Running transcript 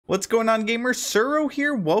What's going on, gamers? Suro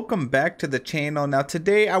here. Welcome back to the channel. Now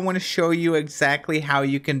today I want to show you exactly how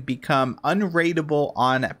you can become unraidable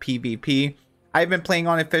on PvP. I've been playing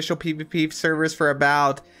on official PvP servers for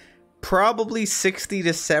about probably 60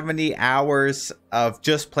 to 70 hours of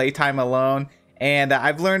just playtime alone, and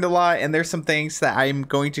I've learned a lot, and there's some things that I'm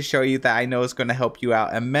going to show you that I know is going to help you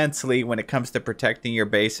out immensely when it comes to protecting your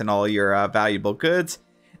base and all your valuable goods.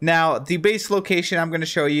 Now, the base location I'm going to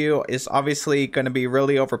show you is obviously going to be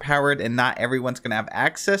really overpowered and not everyone's going to have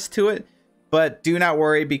access to it. But do not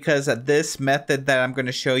worry, because this method that I'm going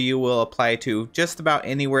to show you will apply to just about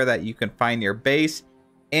anywhere that you can find your base.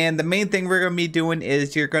 And the main thing we're going to be doing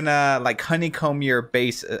is you're going to like honeycomb your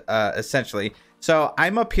base essentially. So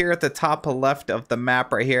I'm up here at the top left of the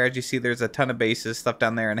map right here. As you see, there's a ton of bases, stuff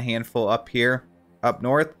down there, and a handful up here, up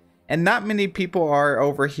north. And not many people are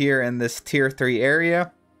over here in this tier 3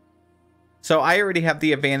 area. So I already have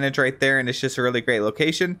the advantage right there, and it's just a really great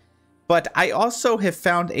location. But I also have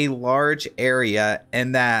found a large area,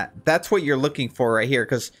 and that's what you're looking for right here.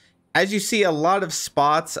 Because as you see, a lot of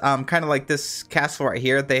spots, kind of like this castle right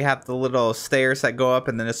here, they have the little stairs that go up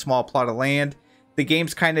and then a small plot of land. The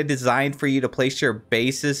game's kind of designed for you to place your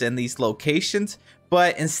bases in these locations.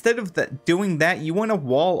 But instead of doing that, you want to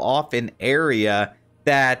wall off an area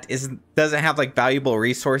that doesn't have like valuable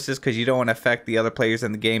resources, because you don't want to affect the other players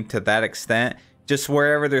in the game to that extent. Just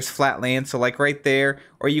wherever there's flat land, so like right there,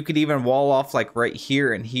 or you could even wall off like right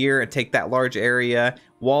here and take that large area,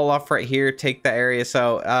 wall off right here, take that area.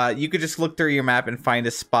 So you could just look through your map and find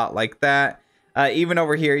a spot like that. Even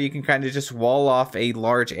over here, you can kind of just wall off a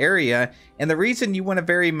large area. And the reason you want a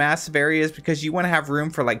very massive area is because you want to have room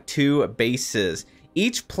for like 2 bases.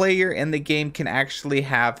 Each player in the game can actually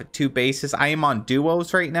have 2 bases. I am on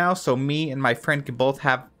duos right now, so me and my friend can both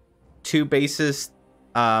have 2 bases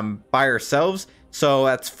by ourselves. So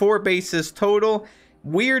that's 4 bases total.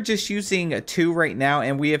 We're just using 2 right now,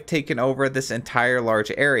 and we have taken over this entire large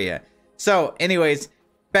area. So anyways,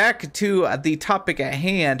 back to the topic at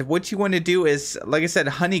hand. What you want to do is, like I said,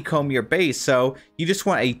 honeycomb your base. So you just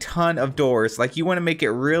want a ton of doors. Like, you want to make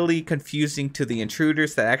it really confusing to the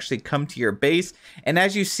intruders that actually come to your base. And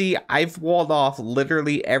as you see, I've walled off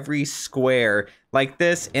literally every square like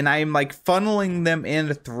this, and I'm like funneling them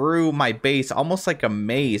in through my base almost like a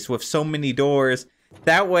maze with so many doors.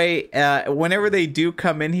 That way, whenever they do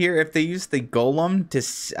come in here, if they use the golem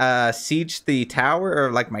to siege the tower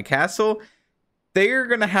or like my castle, they're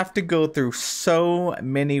going to have to go through so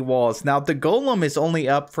many walls. Now, the golem is only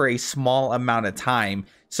up for a small amount of time.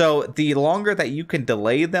 So the longer that you can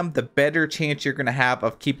delay them, the better chance you're going to have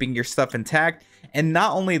of keeping your stuff intact. And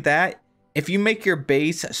not only that, if you make your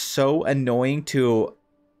base so annoying to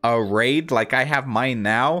a raid like I have mine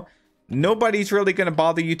now, nobody's really going to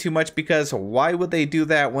bother you too much, because why would they do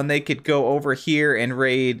that when they could go over here and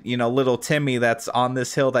raid, you know, little Timmy that's on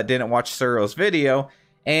this hill that didn't watch Suro's video?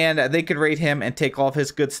 And they could raid him and take all of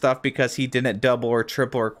his good stuff because he didn't double or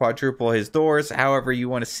triple or quadruple his doors, however you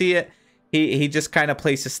want to see it. He just kind of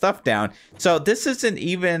places stuff down. So this isn't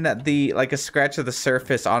even like a scratch of the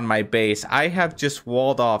surface on my base. I have just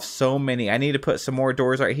walled off so many. I need to put some more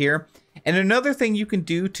doors right here. And another thing you can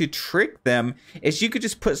do to trick them is you could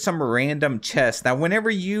just put some random chests. Now,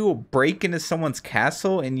 whenever you break into someone's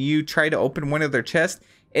castle and you try to open one of their chests,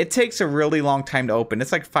 it takes a really long time to open.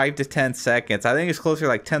 It's like 5 to 10 seconds. I think it's closer to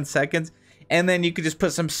like 10 seconds. And then you could just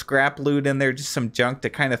put some scrap loot in there, just some junk to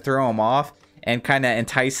kind of throw them off and kind of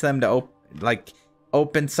entice them to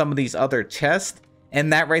open some of these other chests.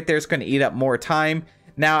 And that right there is going to eat up more time.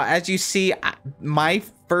 Now, as you see, my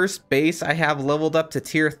first base I have leveled up to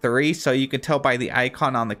tier 3. So you can tell by the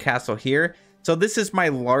icon on the castle here. So this is my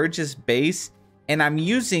largest base, and I'm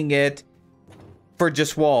using it for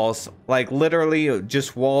just walls, like literally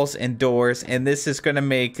just walls and doors. And this is going to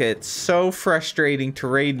make it so frustrating to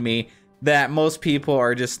raid me that most people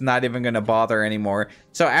are just not even going to bother anymore.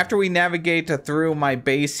 So after we navigate through my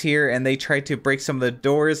base here and they try to break some of the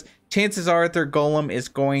doors, chances are their golem is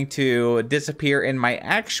going to disappear, and my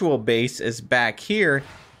actual base is back here,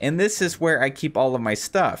 and this is where I keep all of my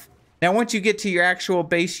stuff. Now, once you get to your actual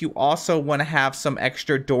base, you also want to have some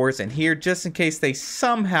extra doors in here, just in case they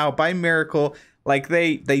somehow, by miracle, like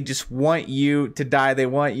they just want you to die. They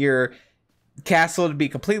want your castle to be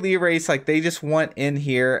completely erased. Like, they just want in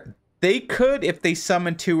here. They could if they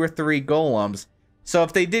summon 2 or 3 golems. So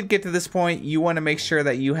if they did get to this point, you want to make sure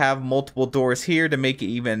that you have multiple doors here to make it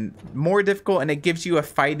even more difficult. And it gives you a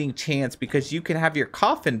fighting chance, because you can have your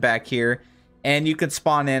coffin back here and you can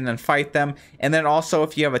spawn in and fight them. And then also,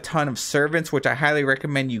 if you have a ton of servants, which I highly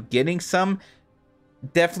recommend you getting some,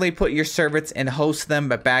 definitely put your servants and host them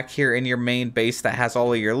back here in your main base that has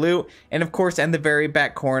all of your loot. And of course, in the very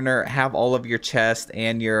back corner, have all of your chest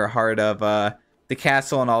and your heart of the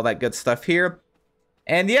castle and all that good stuff here.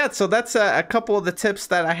 And yeah, so that's a couple of the tips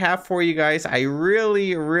that I have for you guys. I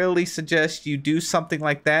really suggest you do something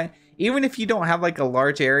like that. Even if you don't have like a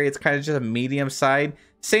large area, it's kind of just a medium side.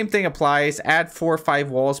 Same thing applies. Add 4 or 5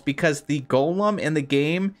 walls, because the golem in the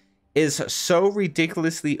game is so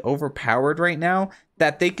ridiculously overpowered right now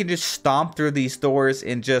that they can just stomp through these doors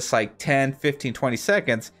in just like 10, 15, 20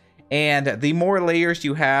 seconds. And the more layers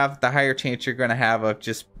you have, the higher chance you're going to have of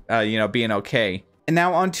just, you know, being okay. And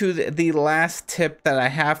now on to the last tip that I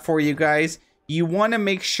have for you guys. You want to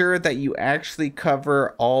make sure that you actually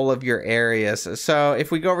cover all of your areas. So if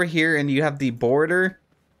we go over here and you have the border,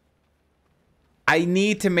 I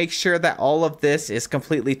need to make sure that all of this is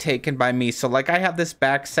completely taken by me. So like I have this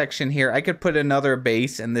back section here. I could put another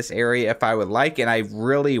base in this area if I would like, and I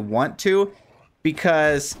really want to,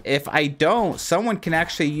 because if I don't, someone can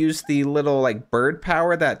actually use the little like bird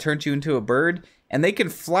power that turns you into a bird, and they can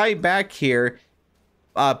fly back here,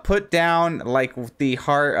 put down like the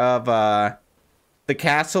heart of the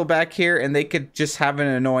castle back here, and they could just have an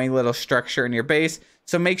annoying little structure in your base.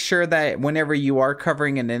 So make sure that whenever you are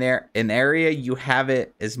covering an area, you have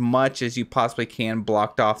it as much as you possibly can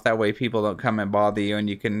blocked off. That way people don't come and bother you, and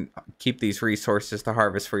you can keep these resources to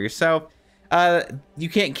harvest for yourself. You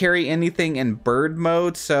can't carry anything in bird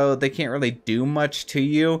mode, so they can't really do much to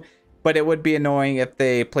you. But it would be annoying if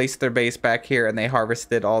they placed their base back here and they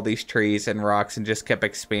harvested all these trees and rocks and just kept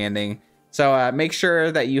expanding. So make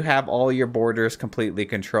sure that you have all your borders completely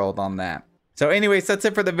controlled on that. So anyways, that's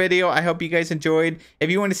it for the video. I hope you guys enjoyed. If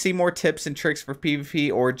you want to see more tips and tricks for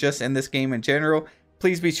PvP or just in this game in general,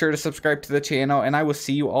 please be sure to subscribe to the channel, and I will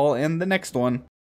see you all in the next one.